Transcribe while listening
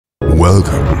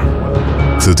Welcome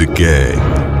to the gang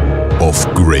of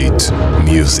great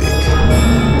music.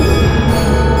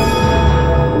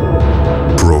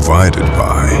 Provided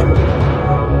by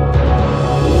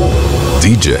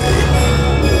DJ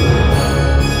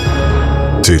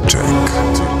Tyczek.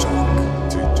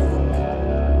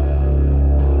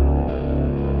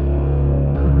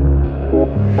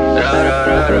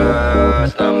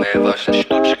 Znamy wasze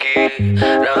sztuczki.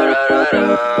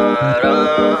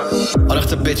 Ona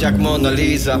chce być jak Mona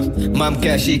Lisa. Mam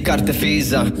cash i kartę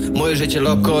Visa. Moje życie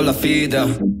loco la fida.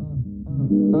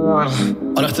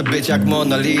 Ona chce być jak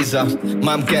Mona Lisa.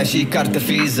 Mam cash i kartę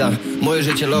Visa. Moje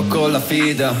życie loco la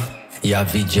fida. Ja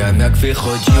widziałem jak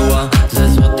wychodziła ze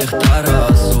złotych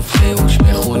tarasów. Jej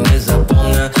uśmiechu nie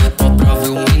zapomnę,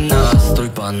 poprawił mi nastrój.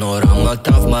 Panorama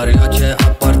tam w Mariocie,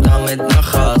 apartament na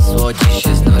hasło. Dziś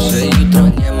jest nasze, jutro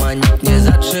nie ma, nikt nie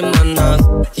zatrzyma nas.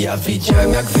 Ja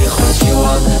widziałem jak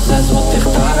wychodziła ze złotych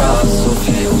tarasów.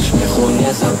 Jej uśmiechu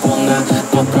nie zapomnę,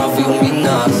 poprawił mi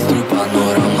nastrój.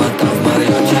 Panorama tam w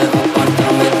Mariocie,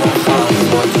 apartament na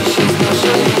hasło. Dziś jest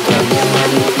nasze, jutro nie ma,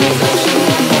 nikt nie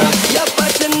zatrzyma nas. Ja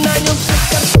patrzę na nią przez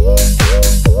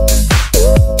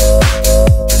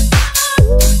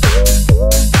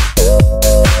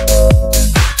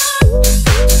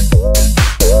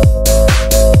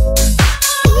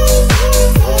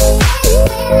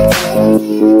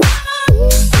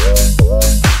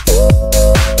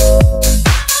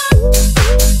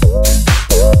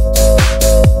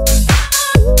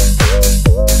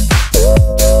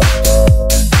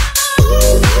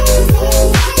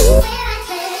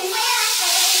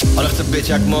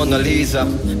jak Mona Lisa.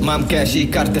 Mam cash i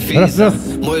kartę Visa.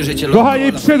 Moje życie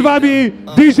kochani, przed wami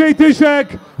DJ Tyczek.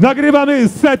 Nagrywamy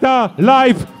seta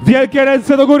live. Wielkie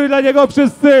ręce do góry dla niego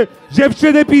wszyscy.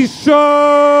 Dziewczyny piszą.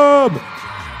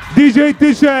 DJ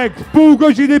Tyczek, pół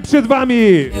godziny przed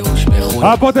wami.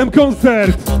 A potem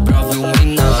koncert.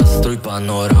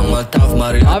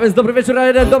 A więc dobry wieczór na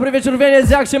jeden, dobry wieczór wieniec.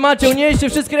 Jak się macie? Unieście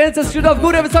wszystkie ręce, skrzydła w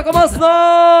górę, wysoko, mocno.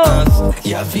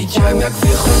 Ja widziałem jak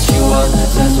wychodziła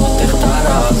ze złotych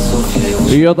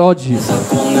tarasów. I odchodzi.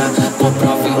 Zapomnę,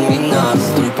 poprawił mi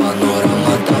nastrój.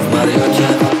 Panorama tam w Mariocie,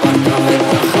 apartament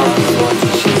na hasło.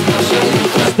 Dziś jest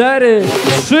nasze 4,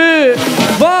 3,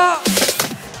 2.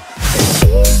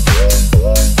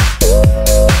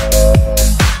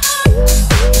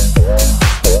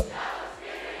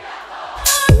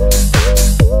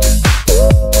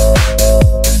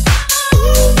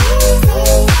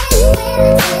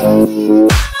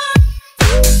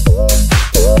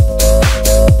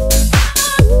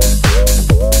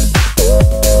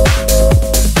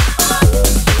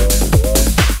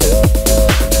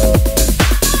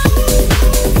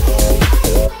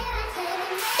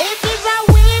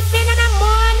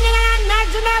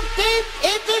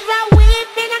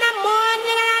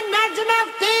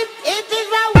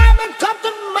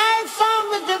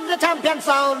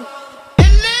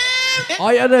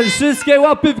 A jeden, wszystkie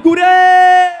łapy w górę!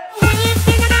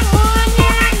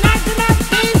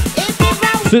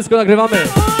 Wszystko nagrywamy.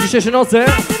 Dzisiejsze noce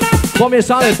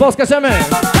pomieszamy, poskaczemy.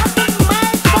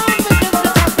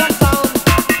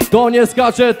 Kto nie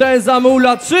skacze, ten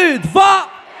zamula. 3, 2!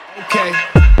 Okay.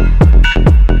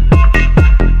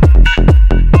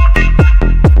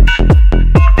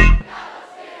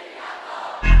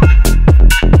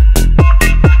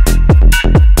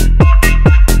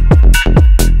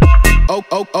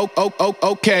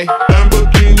 Okay.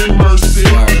 Lamborghini Mercy,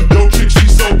 yo chick she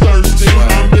so thirsty.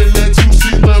 I'm in that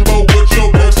 2C Lambo with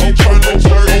your girl, she tryna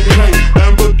jerk me.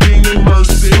 Lamborghini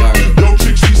Mercy, yo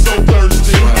chick she so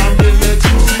thirsty. I'm in that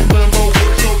 2C Lambo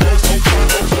with your girl, she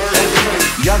tryna jerk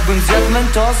me. Jakbym zjadł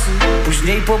mentosy,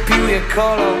 później popił je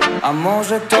kolą. A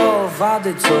może to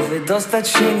wady, co wydostać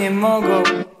się nie mogą.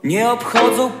 Nie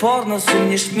obchodzą pornosy,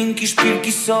 mnie szminki,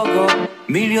 szpilki, sogo.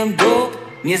 Milion dup.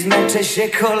 Nie zmęczę się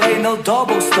kolejną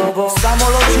dobą z tobą. W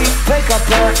samolocie i w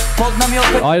PKP, pod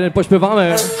namiotem. A jeden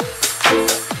pośpiewamy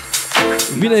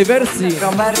w innej wersji.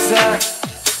 Kamerce,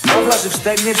 na plaży w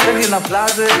sztegnie na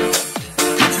plaży.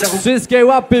 Wszystkie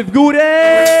łapy w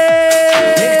górę.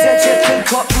 Nie chcecie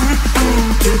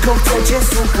tylko chcecie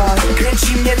słuchać.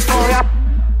 Kręci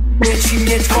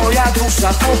mnie twoja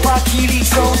dusza. Chłopaki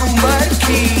liczą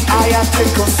numerki, a ja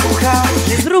tylko słucham.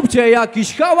 Zróbcie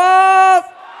jakiś hałas.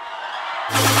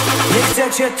 Nie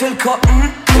chcecie tylko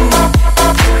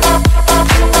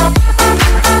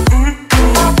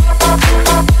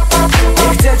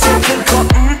Nie chcecie tylko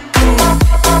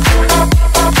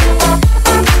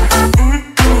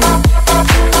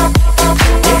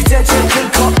Nie chcecie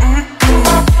tylko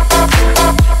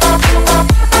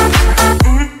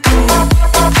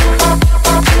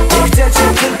Nie chcecie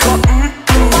tylko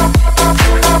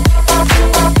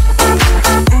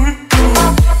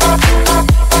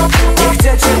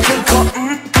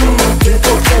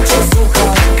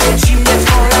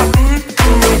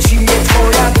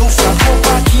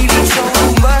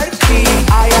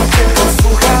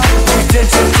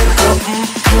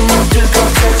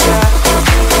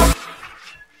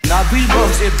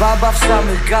baba w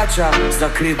samych gaciach.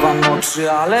 Zakrywam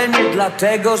oczy, ale nie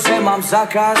dlatego, że mam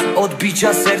zakaz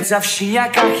odbicia serca w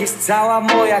siniakach. Jest cała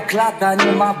moja klata.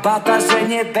 Nie ma bata, że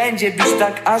nie będzie bić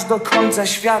tak aż do końca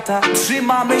świata.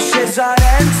 Trzymamy się za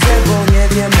ręce, bo nie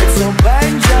wiemy co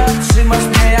będzie. Trzymasz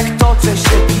mnie jak toczę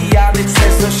się pijany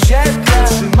przez osiedle.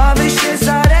 Trzymamy się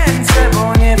za ręce,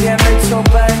 bo nie wiemy co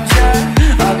będzie.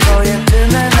 A to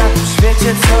jedyne na tym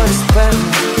świecie co jest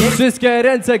pewne. Wszystkie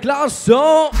ręce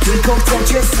klaszczą. Tylko chcę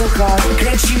cię słuchać.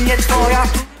 Kręci mnie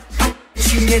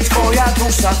twoja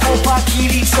dusza. Chłopaki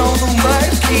liczą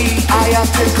numerki, a ja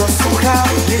tylko słucham.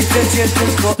 Nie chcę cię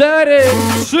tylko 4,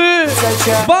 3,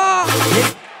 2.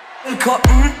 tylko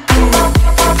nie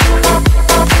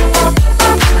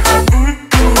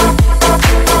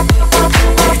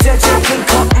chcę cię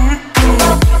tylko nie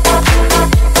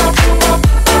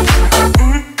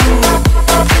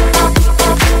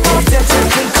chcę cię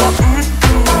tylko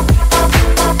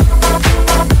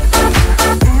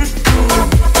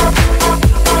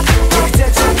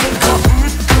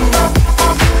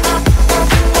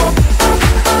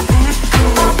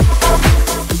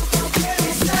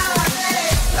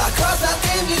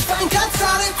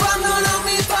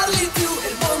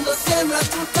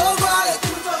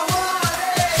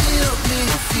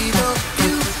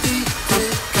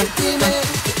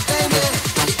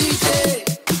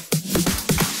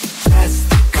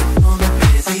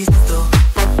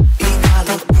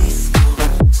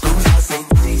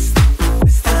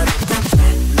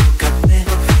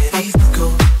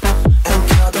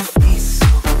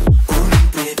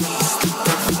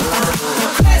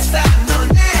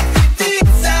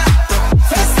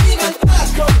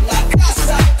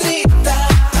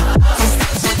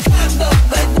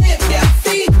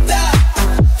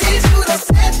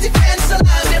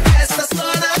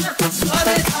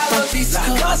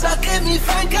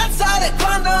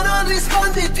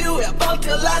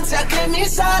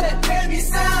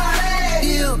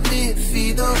Io mi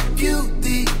fido più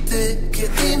di te che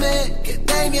di me, che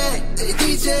dei miei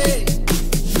DJ.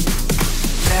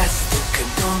 Resto che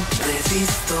non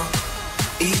resisto,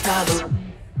 Italo.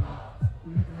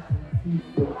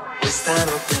 Questa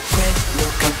notte è quello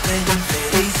che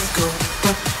preferisco,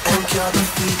 è un chiodo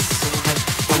fisso,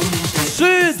 un imprevisto.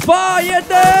 3, 2,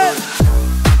 1.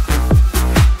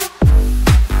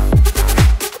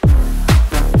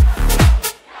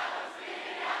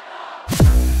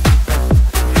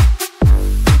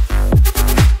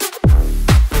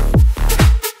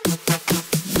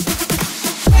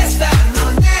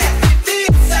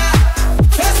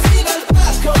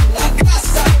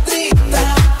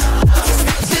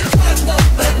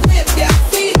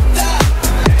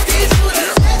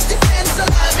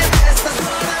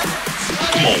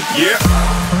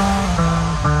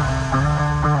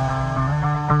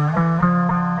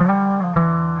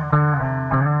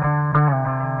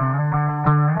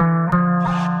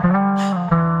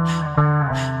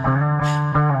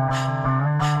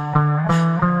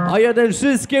 A jeden,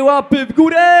 wszystkie łapy w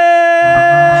górę!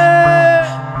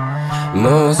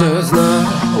 Może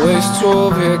znałeś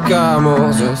człowieka,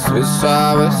 może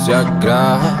słyszałeś jak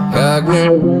gra, jak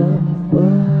nie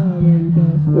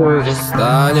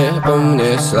zostanie po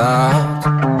mnie ślad.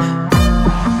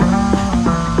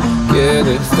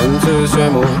 Kiedy skończy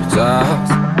się mój czas,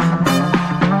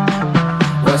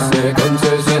 właśnie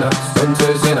kończy się nas,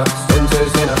 kończy się nas,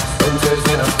 kończy się nas, kończy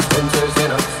się nas, kończy się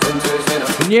nas, kończy się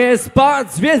nas. Nie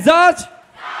spać, zwiedzać!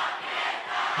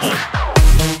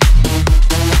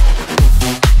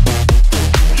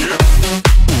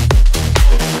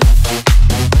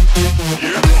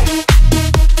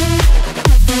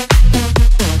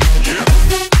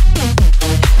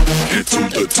 Get to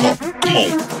the top, come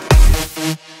on.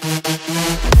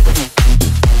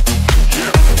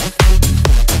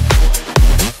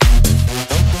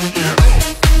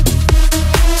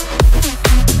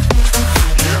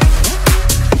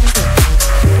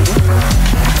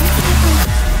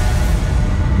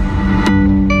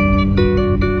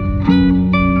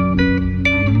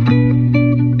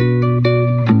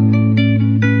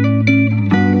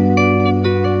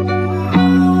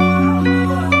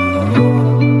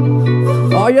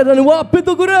 Jeden łapy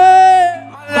do góry!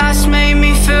 Last made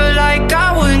me feel like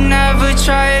I would never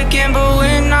try again, but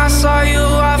when I saw you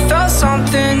I felt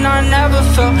something I never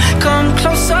felt. Come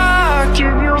closer, I'll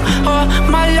give you all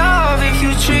my love. If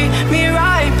you treat me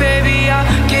right, baby, I'll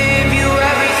give you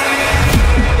everything.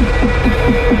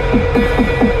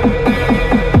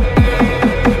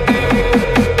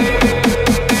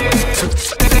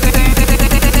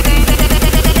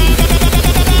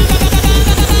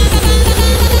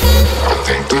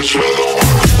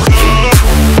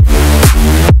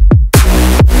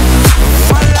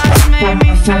 My life made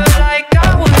me feel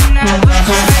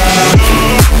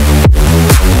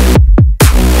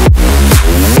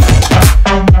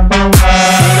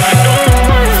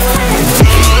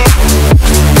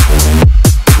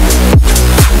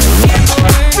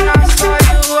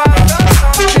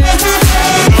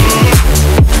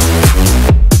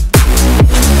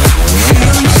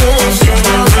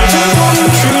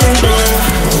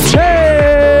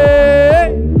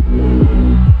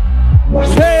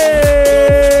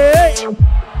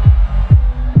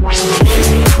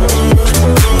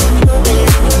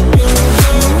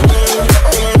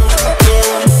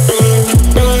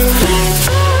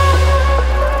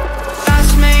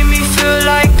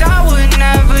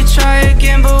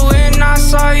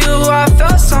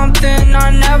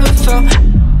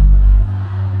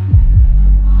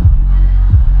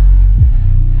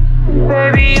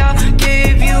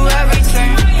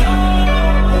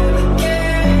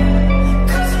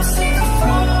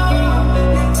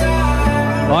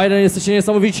 2-1, jesteście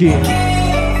niesamowici.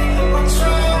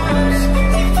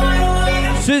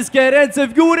 Wszystkie ręce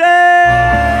w górę!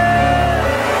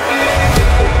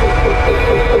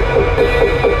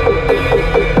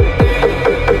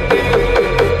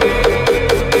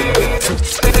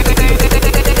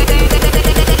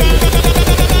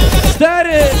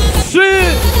 Cztery, 3,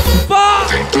 2!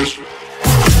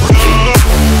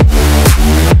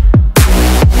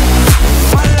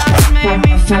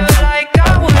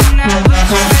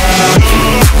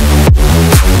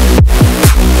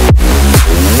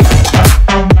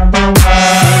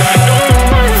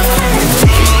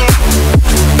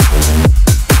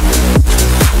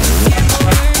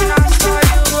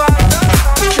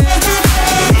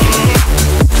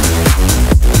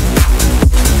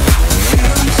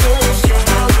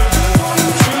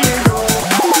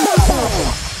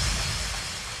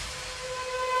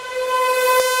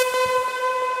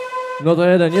 No to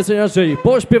jeden, nieco inaczej.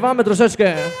 Pośpiewamy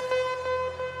troszeczkę.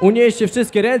 Unieście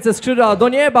wszystkie ręce, skrzydła do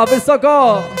nieba,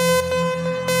 wysoko.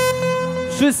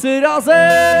 Wszyscy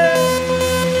razem.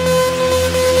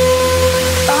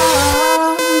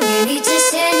 Nie liczy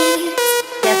się nic,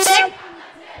 ja czekam.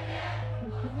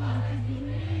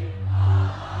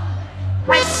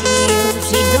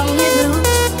 Przyjdź do mnie wróć,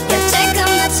 ja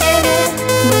czekam na ciebie,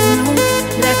 bo znów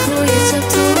brakuje cię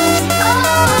tu.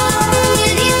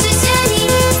 Nie liczy się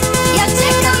nic, ja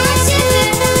czekam na ciebie,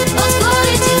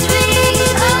 otworzę ci drzwi.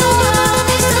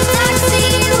 Weź to taksi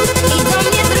i do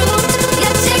mnie wróć, ja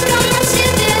czekam na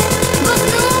ciebie, bo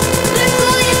znów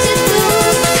brakuje cię tu.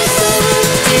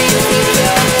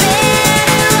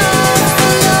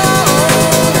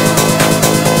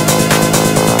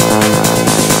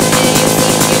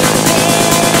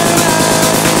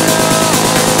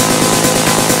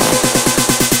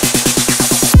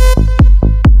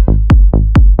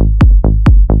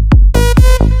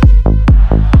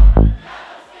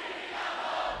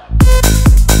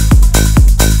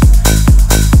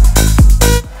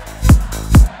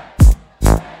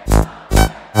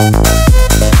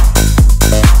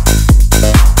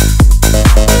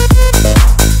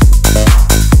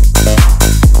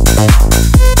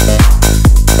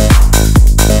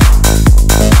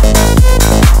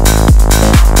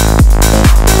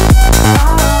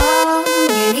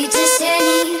 Nie liczy się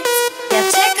nic, ja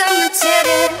czekam na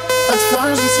ciebie,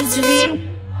 otworzę ci drzwi.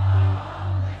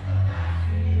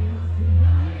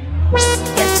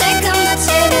 Ja czekam na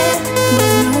ciebie, bo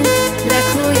znów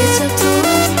brakuje cię tu.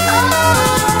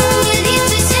 Nie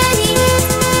liczy się nic,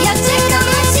 ja czekam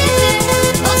na ciebie,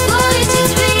 otworzę ci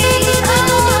drzwi.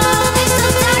 Weź to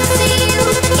taksi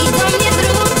i do mnie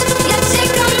wróć, ja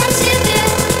czekam na ciebie,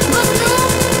 bo znów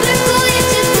brakuje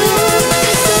cię tu.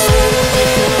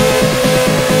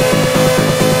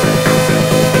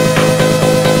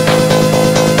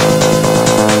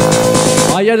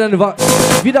 A jeden,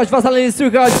 widać was, ale nie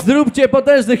słychać. Zróbcie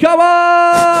potężny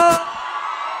hałas!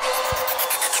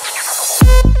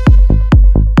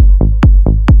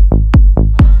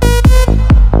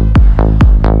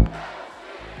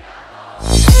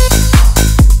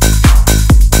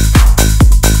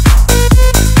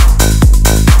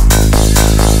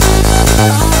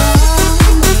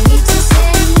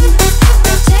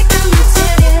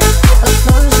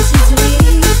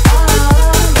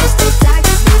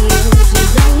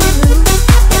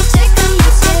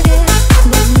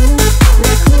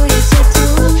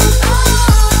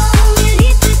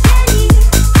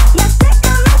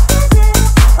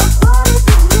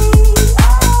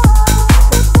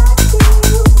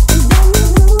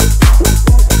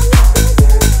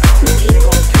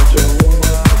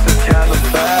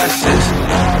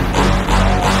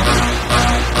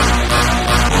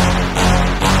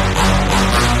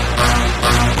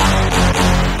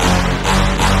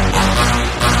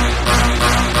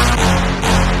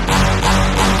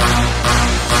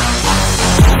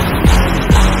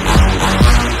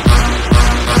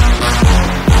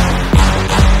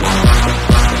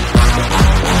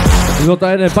 No to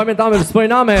jeden, pamiętamy,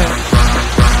 wspominamy.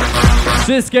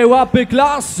 Wszystkie łapy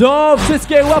klaszą,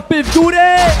 wszystkie łapy w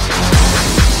górę.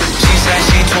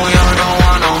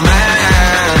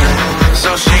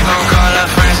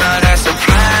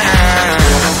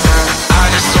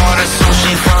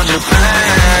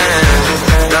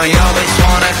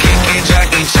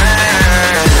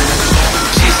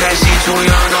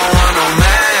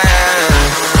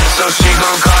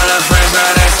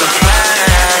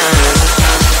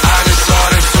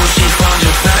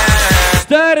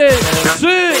 Cztery,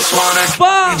 3,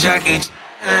 2.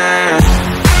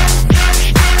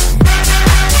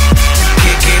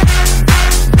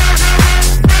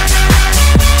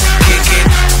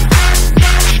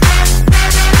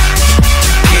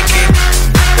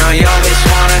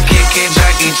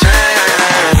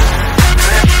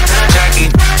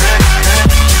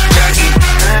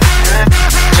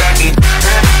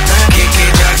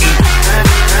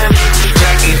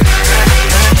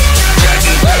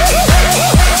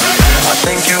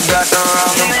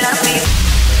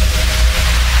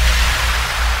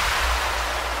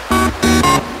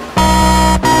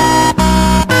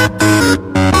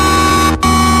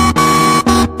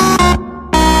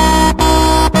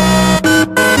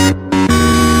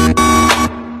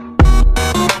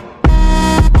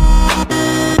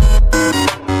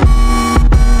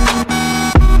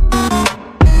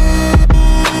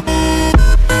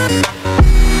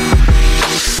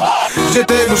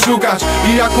 poszukać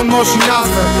i jak on nosi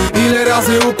nazwę. Ile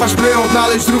razy upaść, by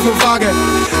odnaleźć równowagę.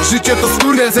 Życie to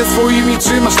skórę, ze swoimi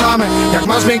trzymasz tamę. Jak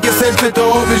masz miękkie serce,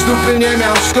 to obyś dupy nie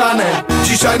miał szklane.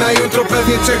 Dzisiaj na jutro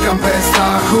pewnie czekam bez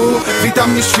strachu.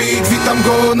 Witam mnie świt, witam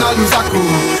go na luzaku.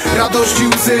 Radości,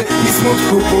 łzy i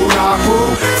smutku pół na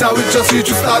pół. Cały czas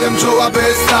życiu stawiam czoła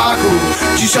bez strachu.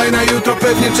 Dzisiaj na jutro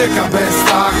pewnie czekam bez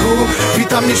strachu.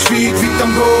 Witam mnie świt,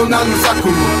 witam go na luzaku.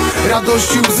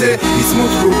 Radości, łzy i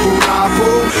smutku pół na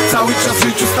pół. Cały czas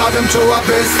życiu stawiam czoła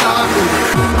bez strachu.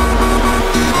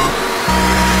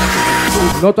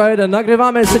 No to jeden,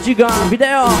 nagrywamy Tyczka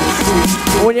wideo.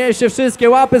 Unieście wszystkie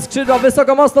łapy, skrzydła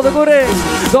wysoko, mocno do góry,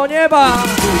 do nieba.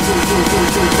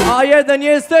 A jeden,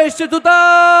 jesteście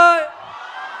tutaj.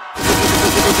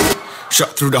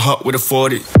 Shot through the heart with a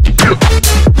 40.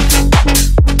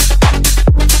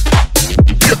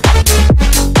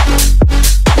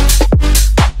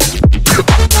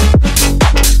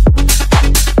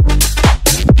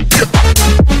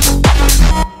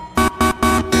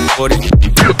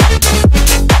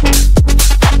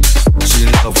 She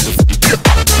in love with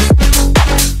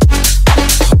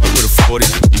a 40.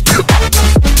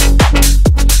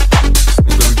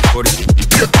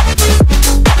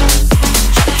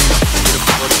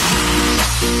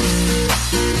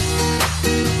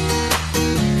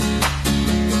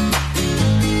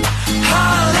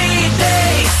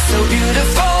 Holiday, so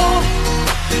beautiful.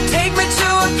 Take me to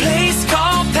a place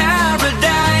called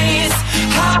paradise.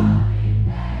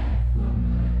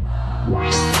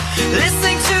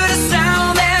 Listening to the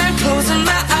sound and closing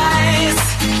my eyes.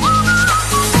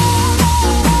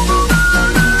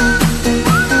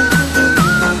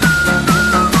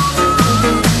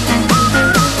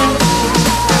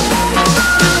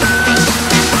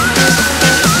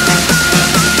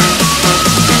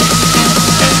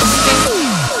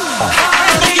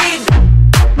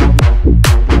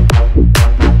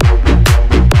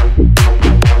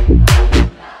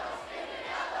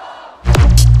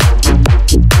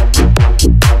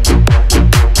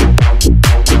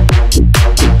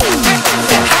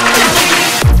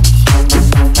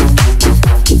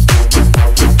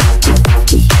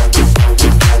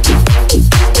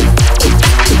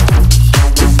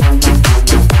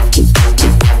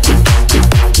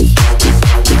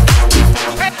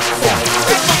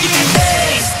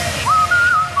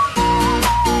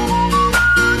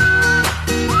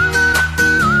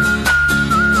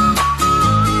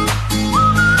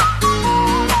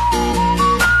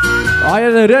 A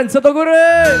jeden, ręce do góry!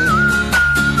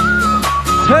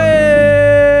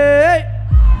 Hej!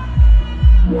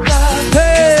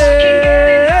 Hej!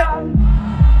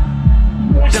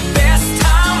 The best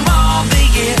time of the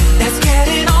year, let's get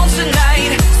it on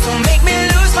tonight. So make me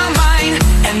lose my mind,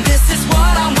 and this is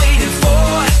what I'm waiting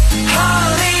for.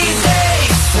 Holiday,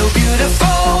 so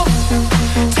beautiful.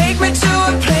 Take me to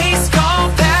a place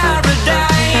called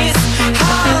paradise.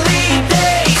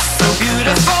 Holiday, so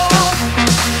beautiful.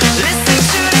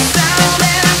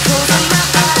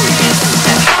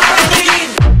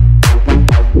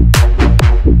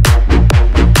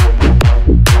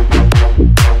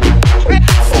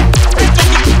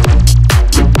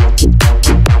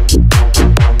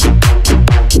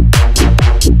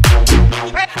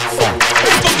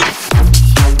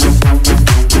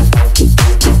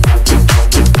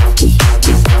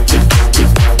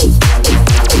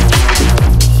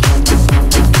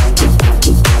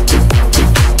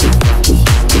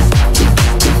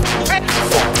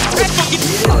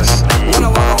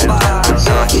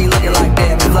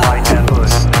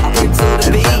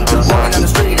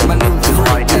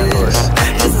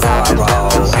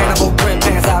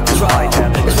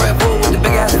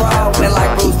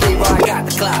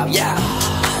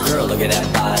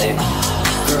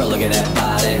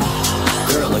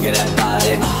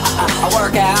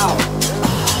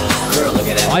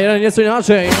 A jeden, nieco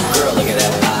inaczej.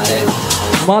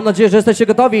 Mam nadzieję, że jesteście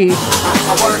gotowi.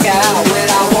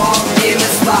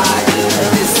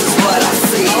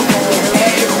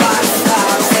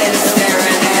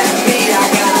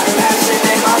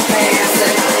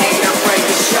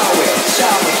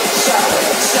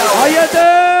 A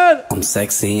jeden! I'm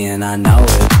sexy and I know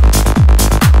it.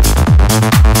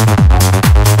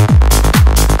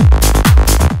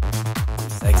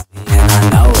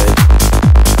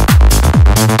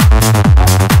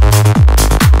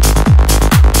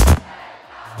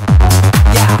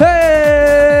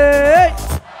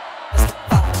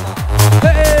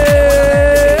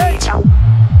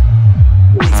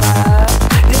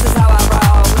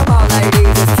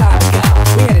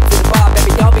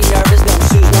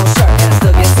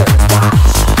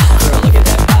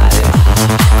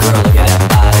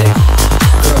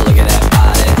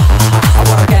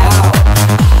 Work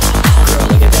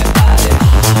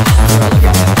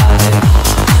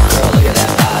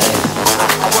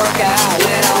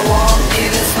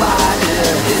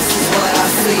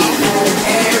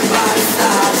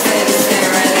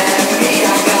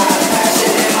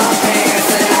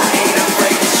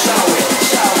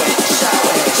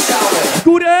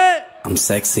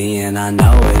sexy and I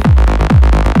know it.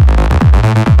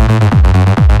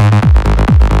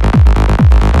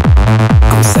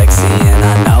 I'm sexy and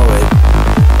I know it.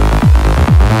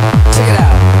 Check it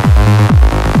out.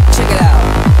 Check it out.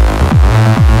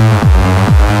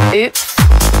 Oops.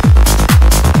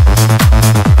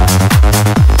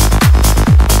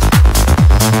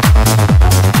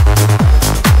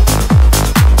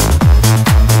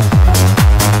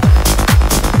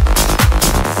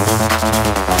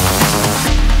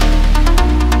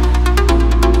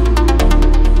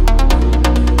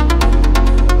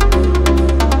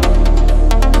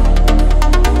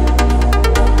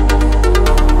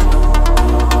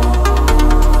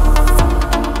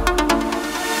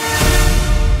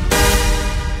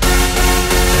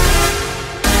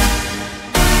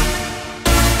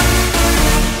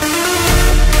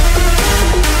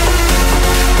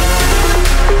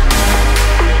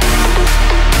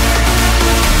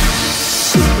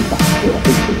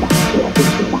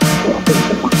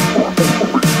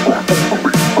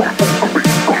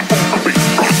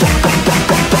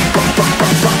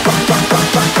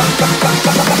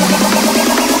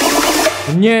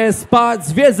 Nie spać,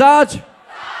 zwiedzać!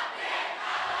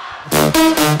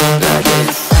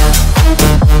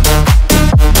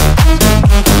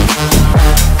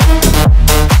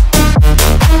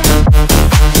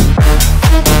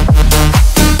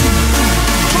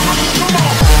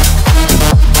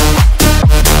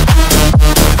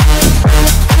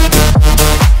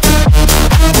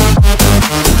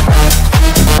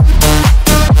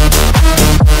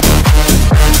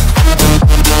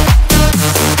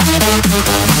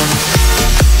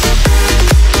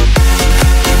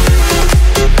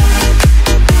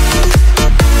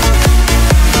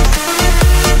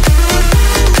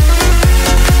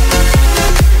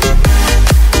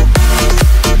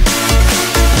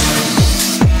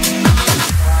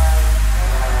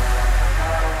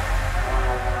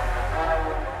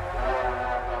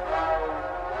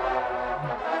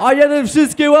 A jeden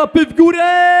wszystkie łapy w górę!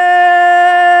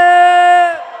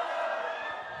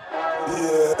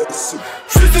 Yes.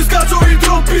 Wszyscy skaczą i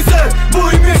drą pizdę, w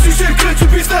moim mieście się kręci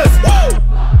biznes.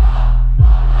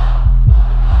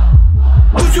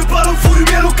 Ludzie palą fury,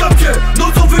 mielu kapcie,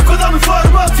 nocą wykładamy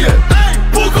farmację.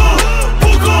 Pugo,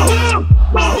 pugo.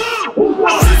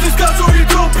 Wszyscy skaczą i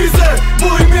drą pizdę, w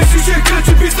moim mieście się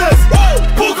kręci biznes.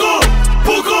 Pugo,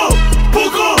 pugo,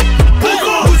 pugo,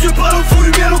 pugo. Ludzie palą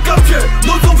fury, mielu kapcie,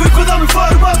 nocą wykładamy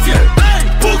farmację.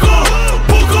 Pugo,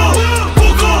 pugo,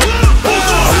 pugo,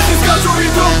 pugo. Wszyscy skaczą i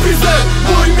drą pizdę, w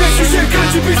moim mieście się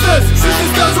kręci biznes. Wszyscy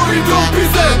skaczą i drą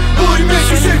pizdę, w moim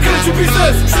mieście się kręci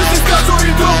biznes. Wszyscy skaczą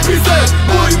i drą pizdę,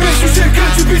 w moim mieście się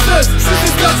kręci biznes. Wszyscy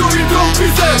skaczą i drą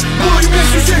pizdę, w moim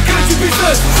mieście się kręci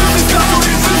biznes. Wszyscy skaczą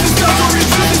i wszyscy skaczą i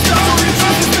wszyscy skaczą i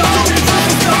wszyscy skaczą i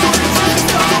wszyscy skaczą i wszyscy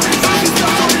skaczą i wszyscy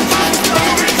skaczą i wszyscy skaczą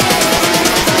i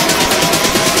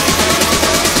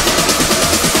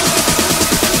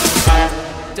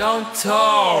Don't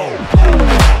talk.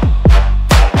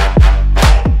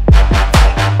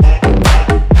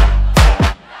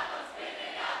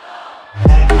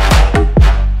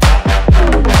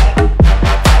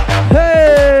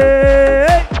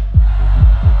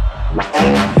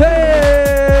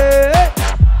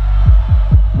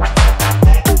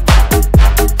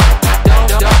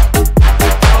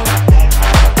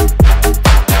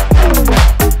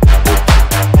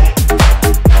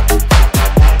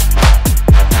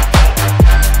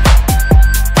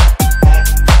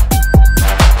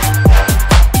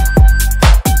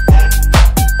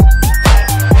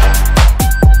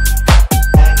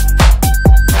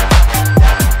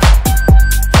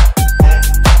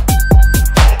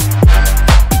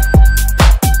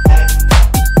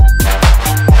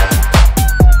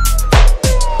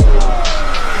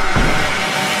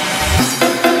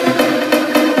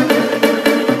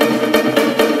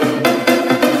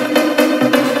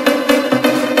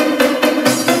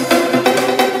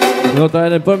 No to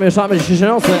jeden pomieszamy dzisiejsze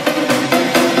noce.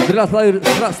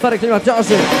 Dla stary klimat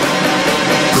ciąży.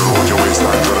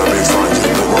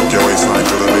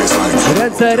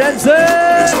 Ręce, ręce!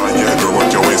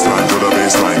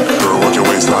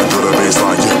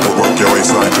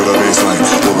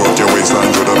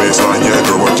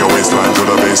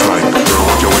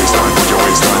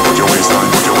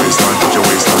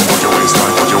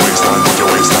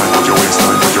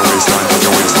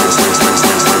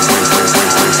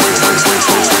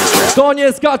 Kto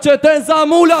nie skacze, ten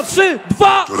zamula. 3,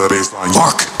 2!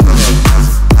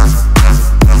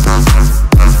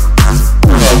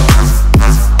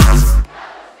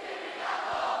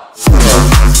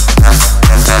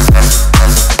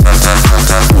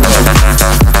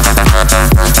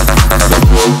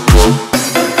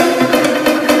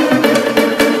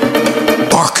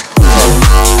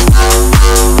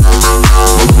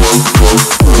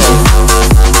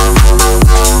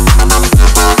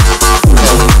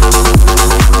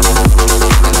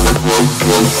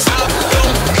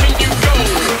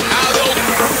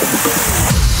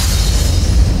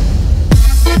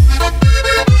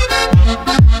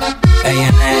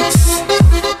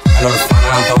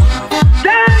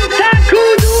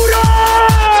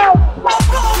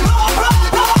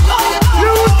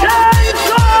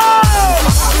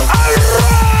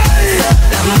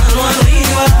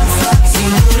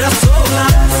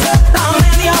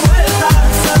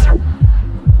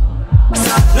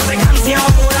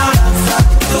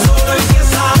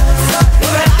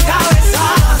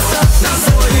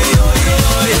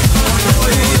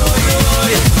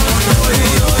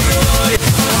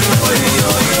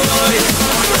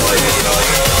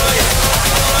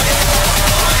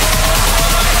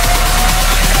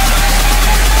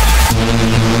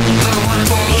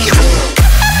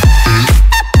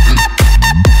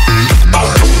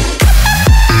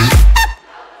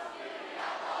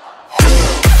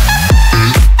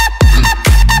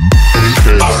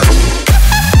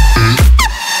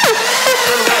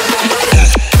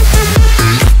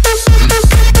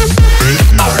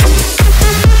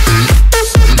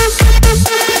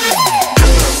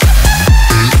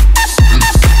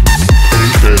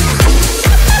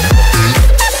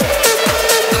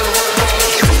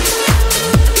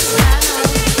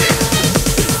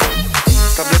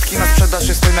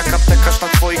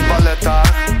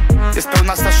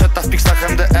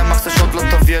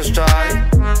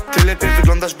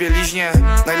 wyglądasz bieliźnie.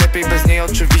 Najlepiej bez niej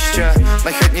oczywiście.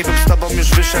 Najchętniej bym z tobą już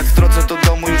wyszedł. W drodze do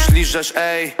domu już liżesz,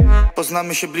 ej.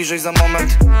 Poznamy się bliżej za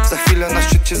moment. Za chwilę na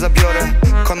szczyt cię zabiorę.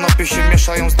 Konopie się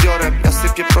mieszają z diorem. Ja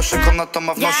sypię proszek, ona to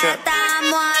ma w nosie.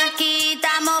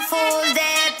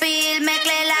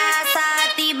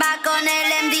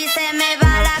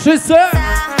 Wszyscy!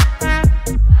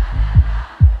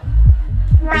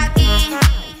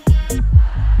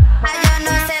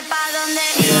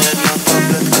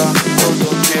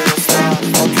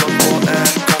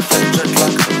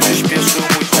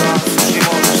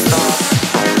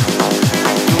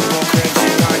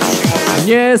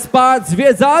 Nie spać,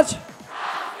 zwiedzać!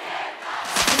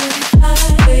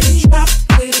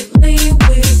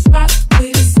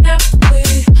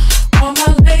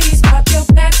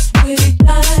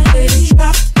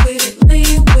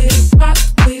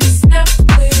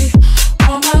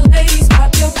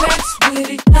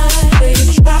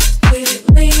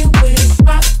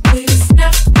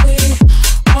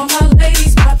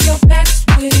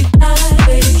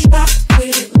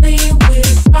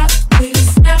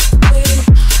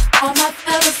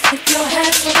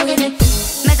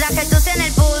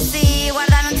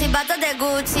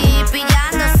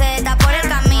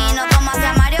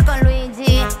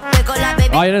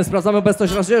 A jeden sprawdzamy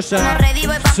obecność raz jeszcze.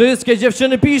 Wszystkie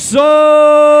dziewczyny piszą!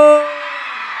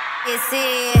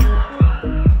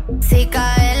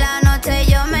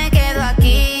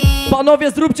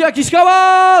 Panowie, zróbcie jakiś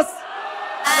hałas!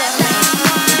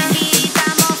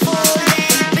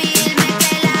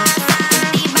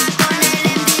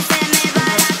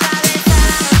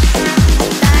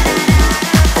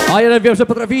 A jeden wiem, że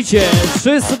potraficie.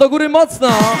 Wszyscy do góry mocno.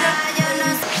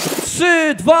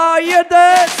 3, 2,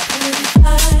 1.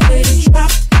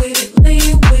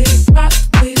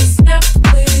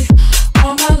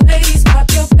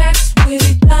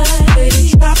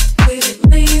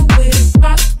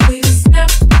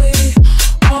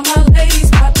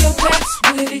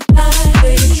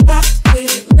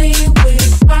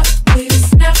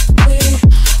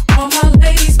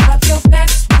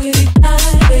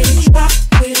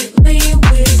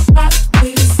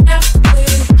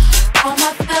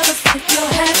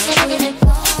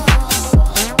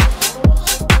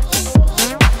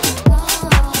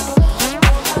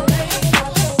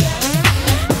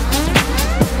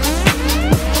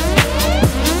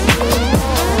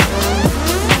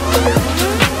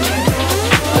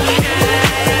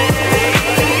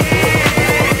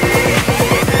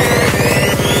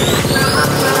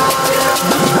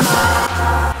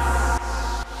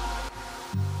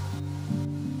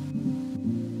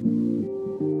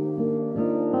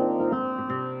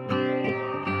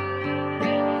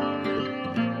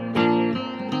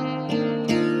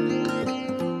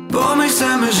 Bo my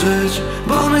chcemy żyć,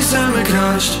 bo my chcemy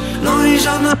kraść. No i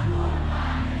żadna...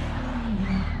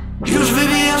 Już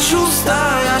wybija 6,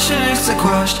 ja się nie chcę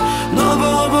kłaść. No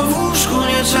bo w łóżku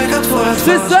nie czeka twoja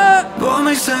twarz. Bo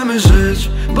my chcemy żyć,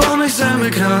 bo my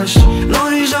chcemy kraść.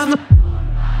 No i żadna...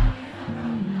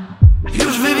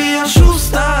 Już wybija 6,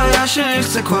 ja się nie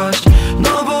chcę kłaść.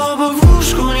 No bo w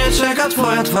łóżku nie czeka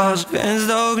twoja twarz. Więc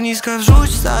do ogniska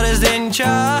wrzuć stare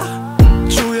zdjęcia.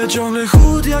 Czuję ciągle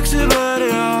chłód jak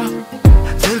Syberia.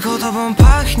 Tylko tobą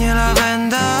pachnie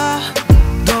lawenda.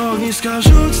 Do ogniska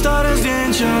rzuć stare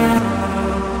zdjęcia.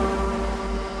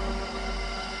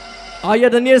 A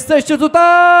jeden nie jesteście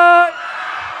tutaj!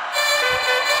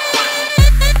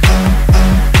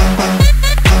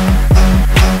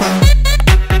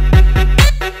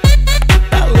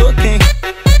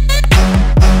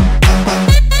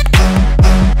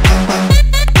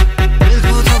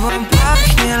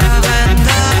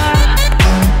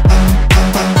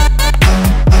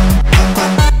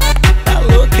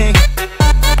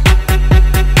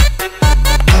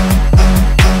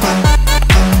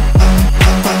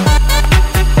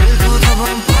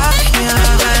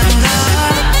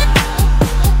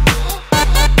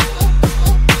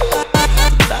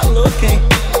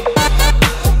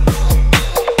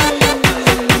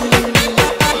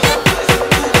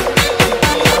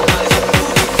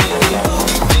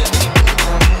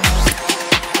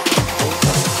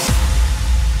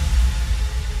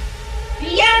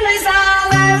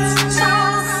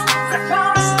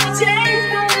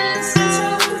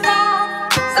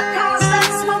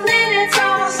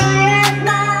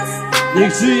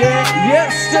 Niech żyje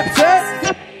jeszcze przez...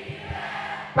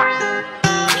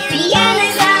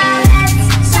 Pijany za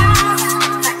czas,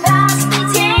 za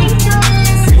każdy dzień,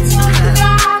 który życiu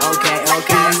trwa.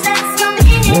 Za każde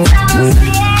wspomnienie, co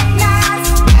żyje w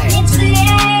nas. Niech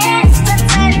żyje jeszcze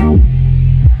celu.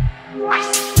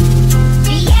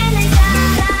 Pijany za...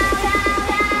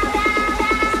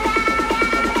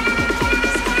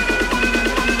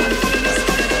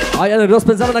 jeden,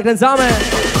 rozpędzamy, nakręcamy.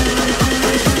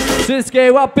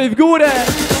 Wszystkie łapy w górę.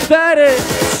 4,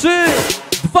 3,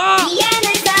 2.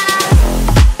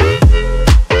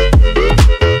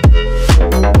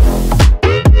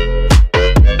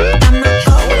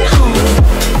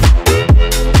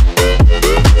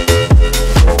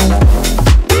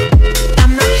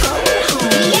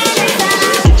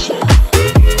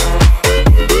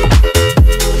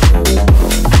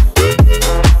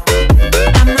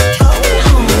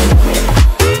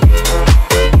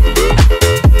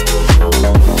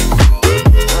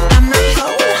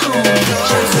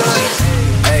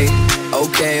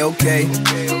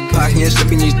 Pachniesz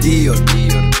lepiej niż Dior.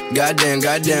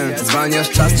 Goddamn, zwalniasz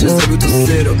czas, czy zrobił to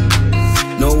syrop.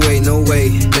 No way,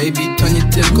 baby, to nie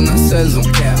tylko na sezon.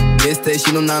 Jesteś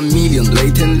ino na milion,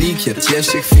 lej ten likier, ciesz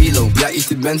się chwilą. Ja i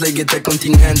ty Bentley GT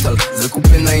Continental,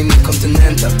 zakupy na innych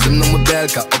kontynentach. Ze mną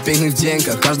modelka o pięknych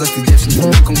wdziękach, każda z tych dziewczyn to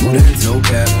na konkurencji. No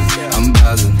cap, I'm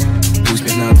buzzing,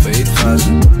 uśmiech na twojej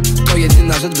twarzy. To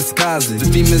jedyna rzecz bez skazy,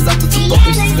 wypijmy za to, co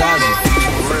potem się zdarzy.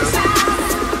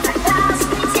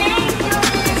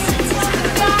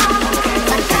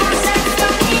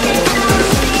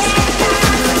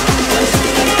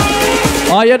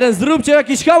 A jeden, zróbcie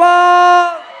jakiś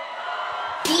hałas!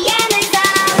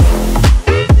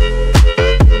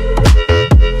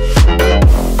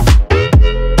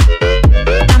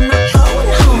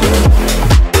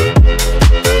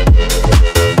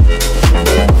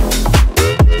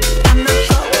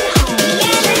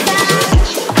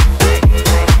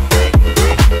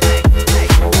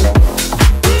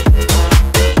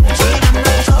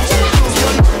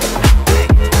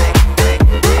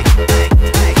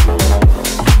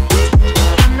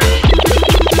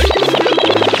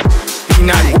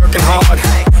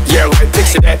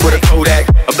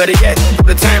 Better yet,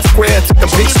 go to Times Square, took a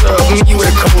picture of me with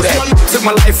a Kodak. Took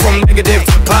my life from negative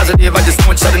to positive, I just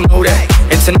want you to know that.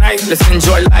 And tonight, let's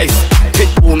enjoy life.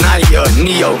 Pitbull, Nadia,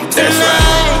 Neo, that's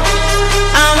right.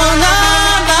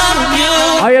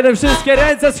 A jeden, wszystkie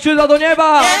ręce, skrzydła do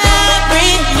nieba.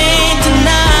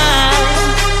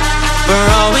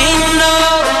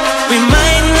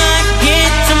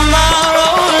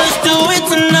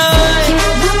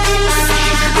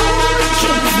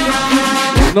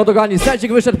 No to kochani,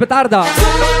 Tyczek wyszedł, petarda.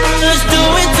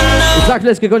 Za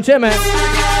chwileczkę kończymy.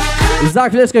 Za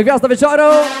chwileczkę gwiazda wieczoru.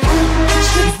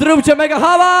 Zróbcie mega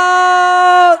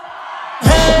hałas!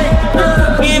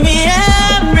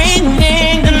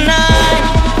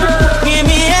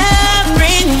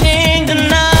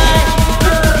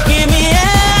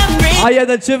 A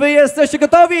jeden, czy wy jesteście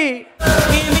gotowi?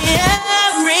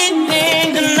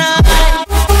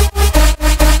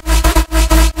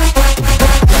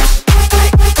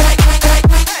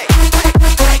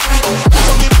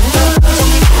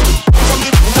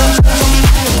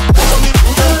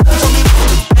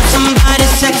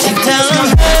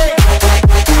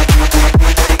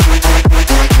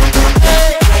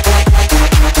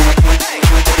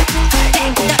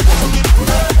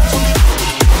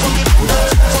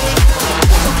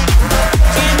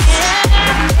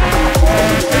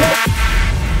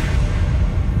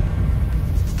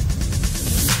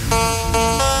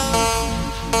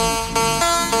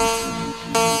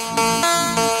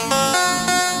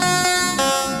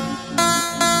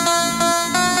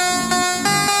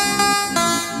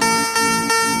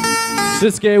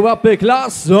 Wszystkie łapy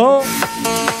klasą.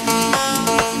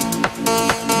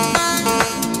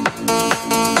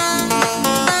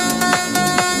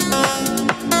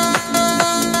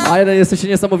 A jeden, jesteście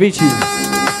niesamowici.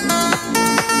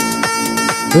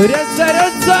 Ręce,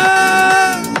 ręce!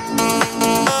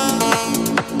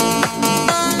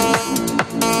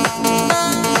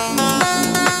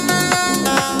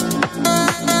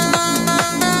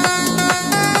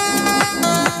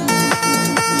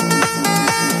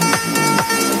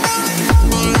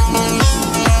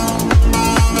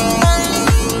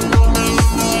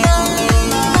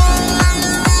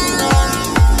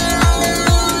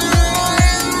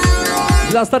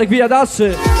 Dla starych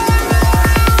wijadaczy.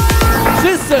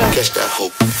 Wszyscy!